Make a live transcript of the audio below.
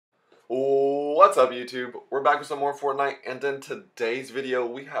What's up, YouTube? We're back with some more Fortnite, and in today's video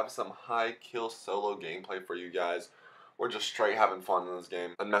we have some high kill solo gameplay for you guys. We're just straight having fun in this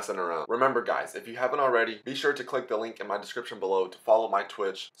game and messing around. Remember guys, if you haven't already, be sure to click the link in my description below to follow my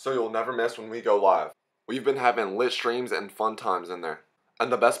Twitch so you'll never miss when we go live. We've been having lit streams and fun times in there.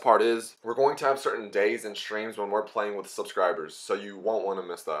 And the best part is, we're going to have certain days and streams when we're playing with subscribers, so you won't want to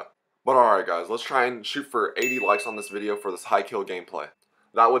miss that. But alright guys, let's try and shoot for 80 likes on this video for this high kill gameplay.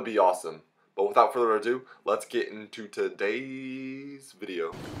 That would be awesome. But without further ado, let's get into today's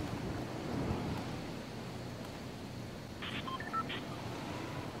video.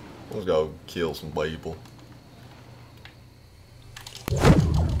 Let's go kill some people.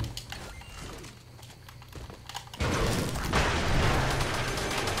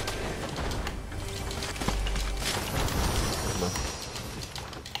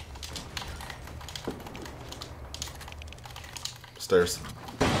 Stairs.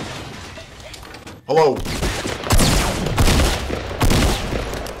 Hello.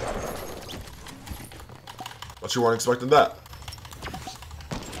 But you weren't expecting that.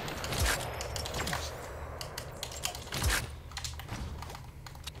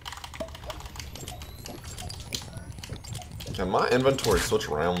 Can my inventory switch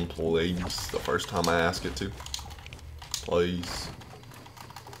around, please? The first time I ask it to. Please.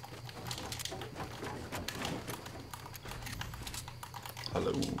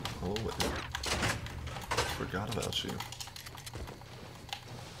 Hello. Hello. Forgot about you.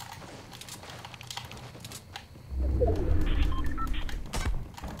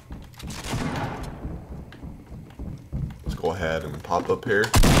 Let's go ahead and pop up here.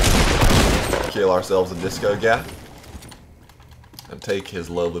 Kill ourselves a disco guy. And take his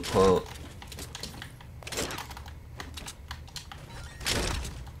lovely pump.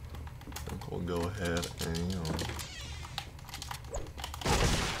 And we'll go ahead and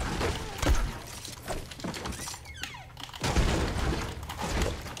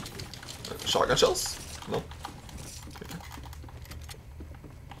shotgun shells? No. Okay.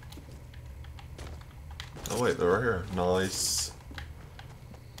 Oh wait, they're right here. Nice.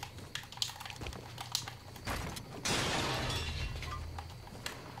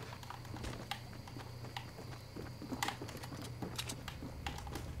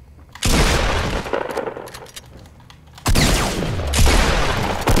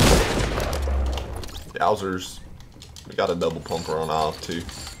 Yowzers. We got a double pumper on off too.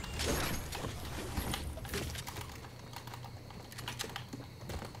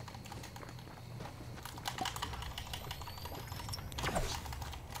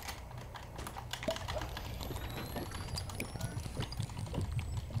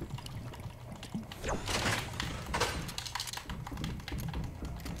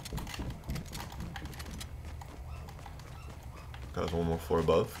 Got one more floor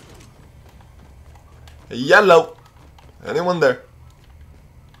above. Yellow! Anyone there?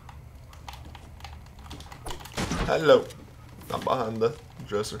 Hello. I'm behind the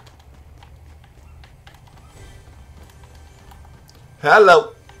dresser.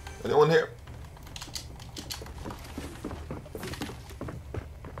 Hello! Anyone here?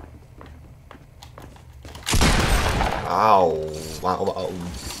 Ow. Wow. Ow.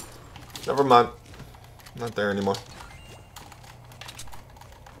 Never mind. Not there anymore.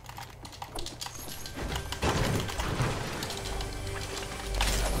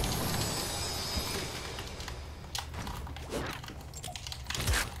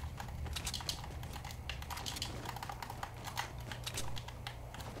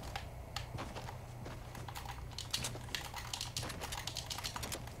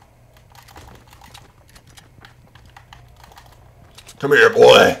 Come here,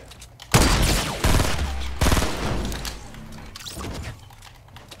 boy.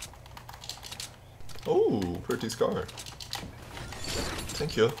 Oh, pretty scar.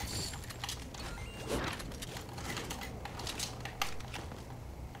 Thank you.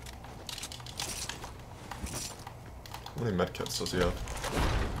 How many medkits does he have?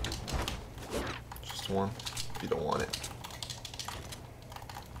 Just one. You don't want it.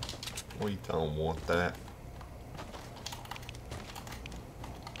 We don't want that.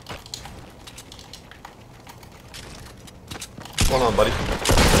 What's going on, buddy?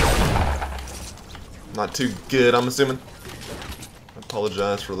 Not too good, I'm assuming. I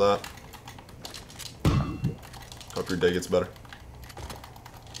apologize for that. Hope your day gets better.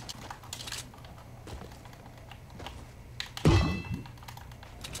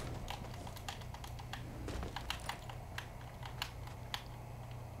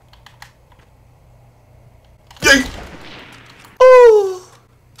 Yay! Oh!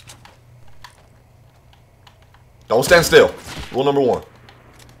 Don't stand still. Rule number 1.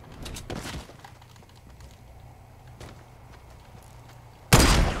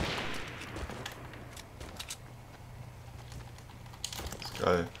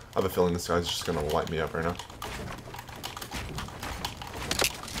 I have a feeling this guy's just gonna light me up right now.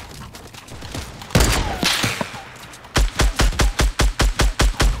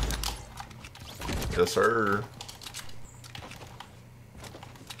 Yes, sir.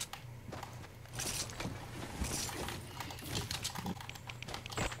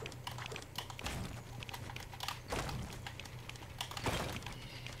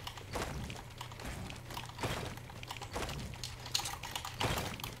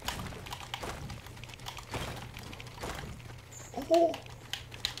 Oh.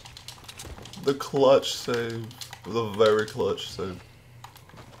 The clutch save. The very clutch save.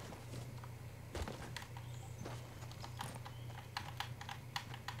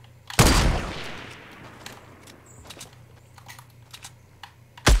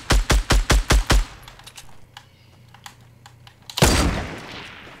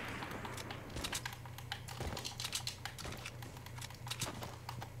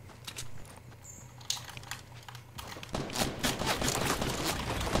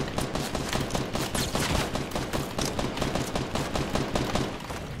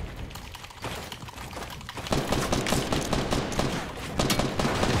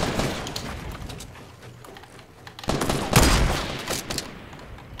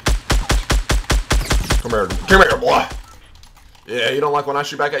 Come here, boy. Yeah, you don't like when I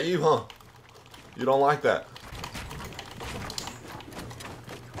shoot back at you, huh? You don't like that.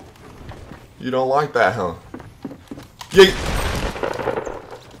 You don't like that, huh? Yeet.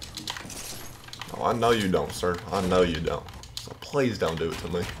 Oh, I know you don't, sir. I know you don't. So please don't do it to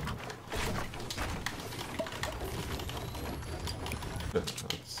me.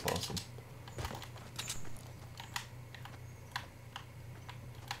 That's awesome.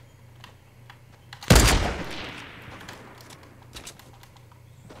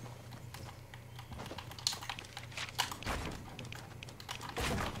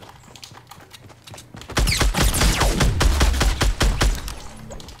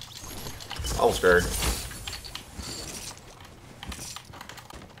 That was scary.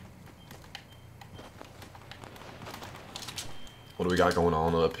 What do we got going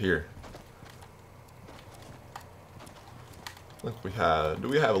on up here? I think we had... Do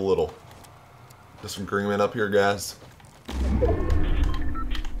we have a little disagreement up here, guys? I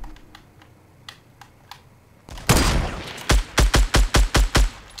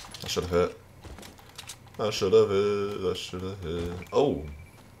should have hit. I should have hit. I should have hit. Oh!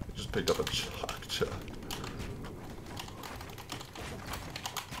 I just picked up a chuck.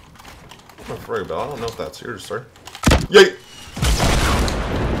 I'm afraid, but I don't know if that's yours, sir. Yay!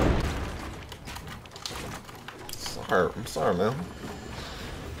 Sorry, I'm sorry, man.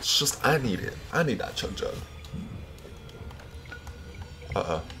 It's just, I need it. I need that chug jug.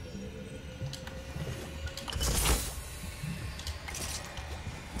 Uh-oh.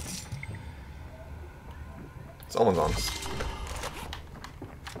 Someone's on us.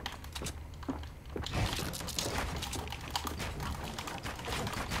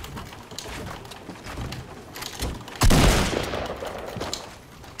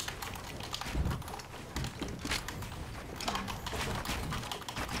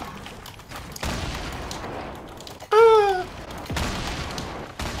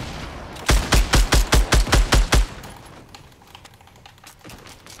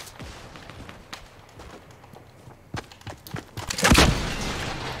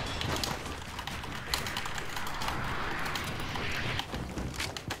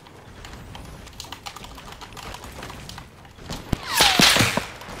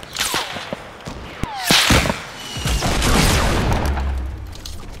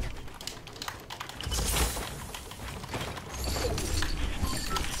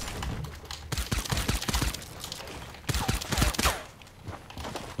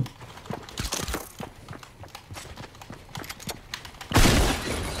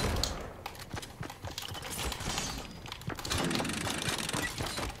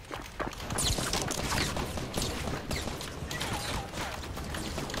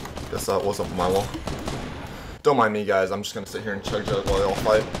 Guess that wasn't my wall. Don't mind me, guys. I'm just gonna sit here and chug jug while y'all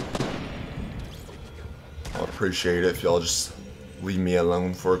fight. I'd appreciate it if y'all just leave me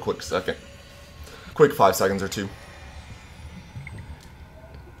alone for a quick second. Quick 5 seconds or 2.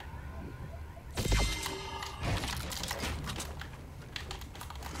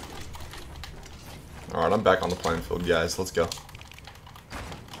 Alright, I'm back on the playing field, guys. Let's go.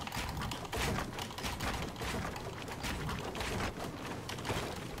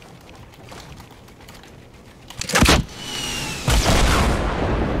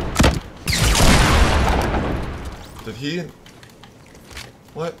 Did he?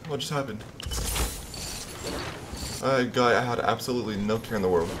 What? What just happened? Guy, I had absolutely no care in the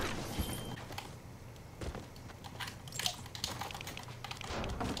world.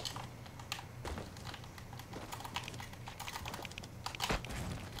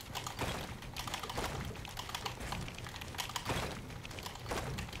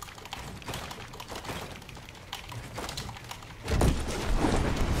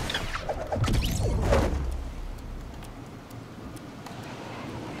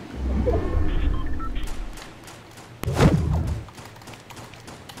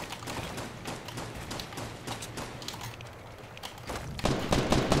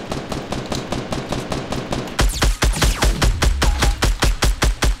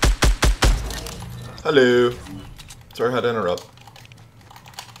 Hello. Sorry I had to interrupt.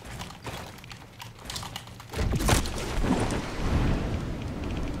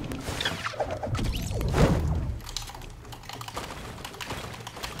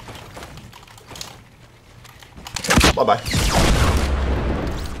 Bye-bye.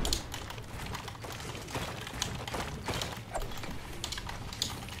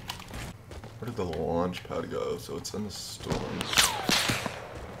 Where did the launch pad go? So it's in the storms.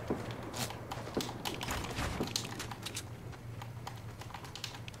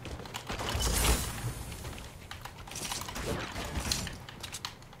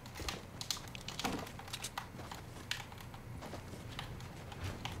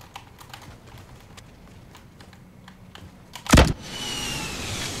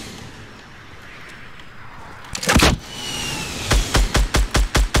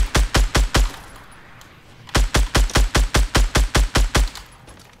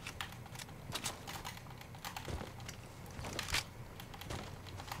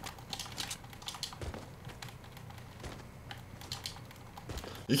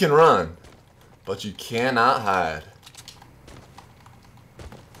 You can run, but you cannot hide.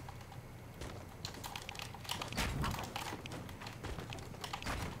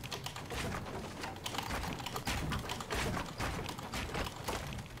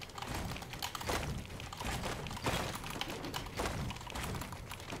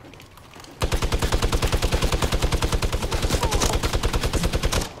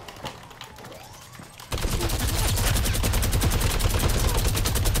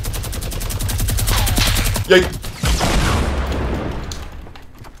 Yay!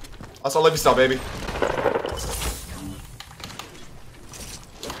 That's all Levy style, baby.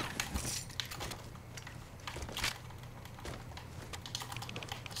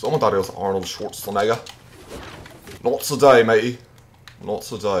 Someone thought it was Arnold Schwarzenegger. Not today, matey. Not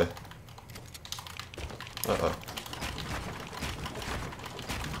today. Uh-oh.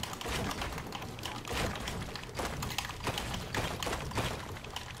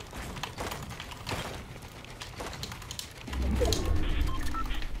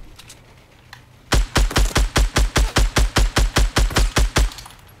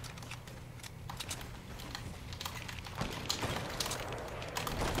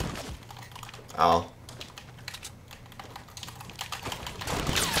 Ow.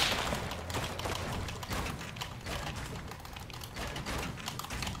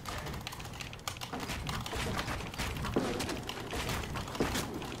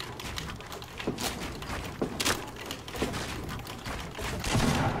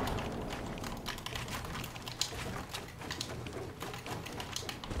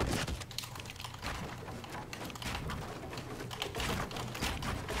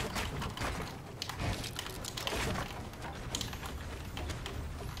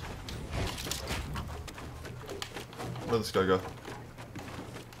 Where did this guy go?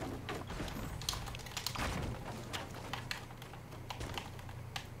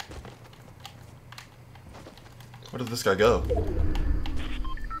 Where did this guy go?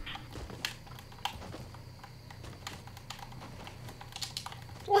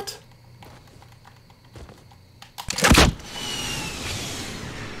 What?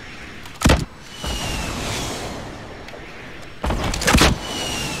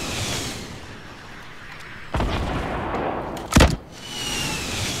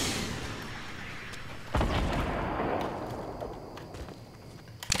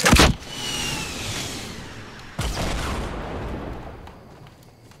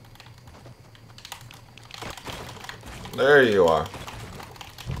 There you are.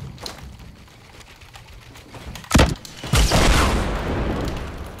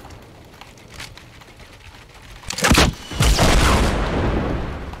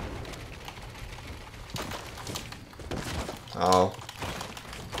 Oh.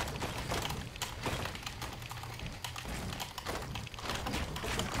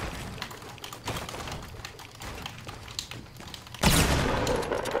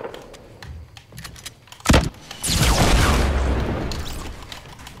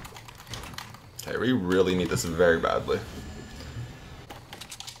 really need this very badly.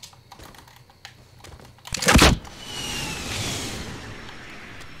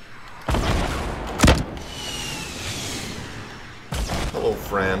 Hello,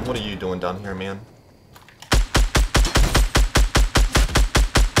 Fran. What are you doing down here, man?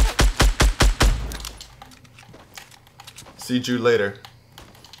 See you later.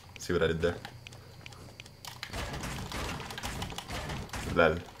 See what I did there?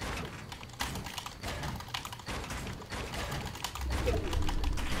 Lol.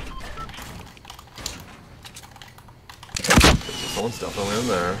 Someone's definitely in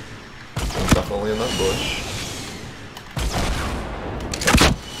there. Someone's definitely in that bush.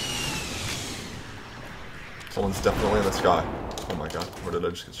 Someone's definitely in the sky. Oh my god, where did I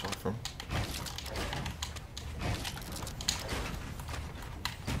just get shot from?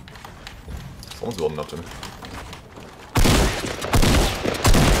 Someone's building up to me.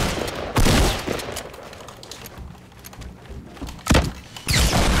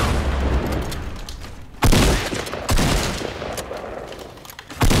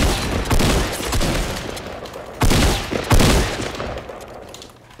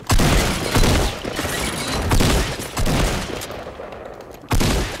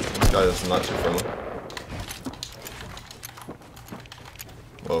 This guy is not too friendly.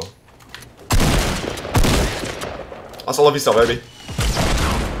 Whoa. Also love you still, baby.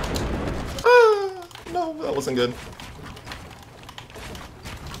 Ah, no, that wasn't good.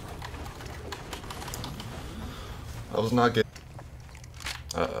 That was not good.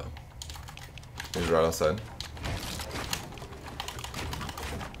 Uh-oh. He's right outside.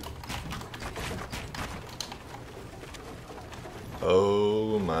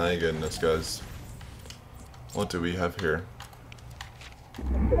 Oh my goodness, guys. What do we have here?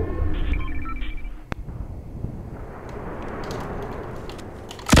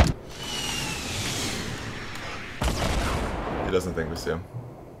 He doesn't think we see him.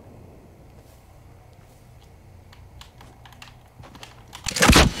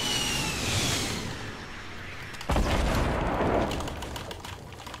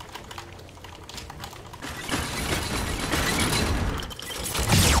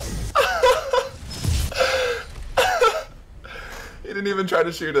 He didn't even try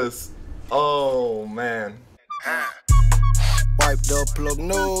to shoot us. Oh man. Wiped up plug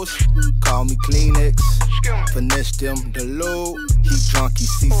nose, call me Kleenex. Finesse them the load, he drunk, he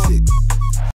seasick.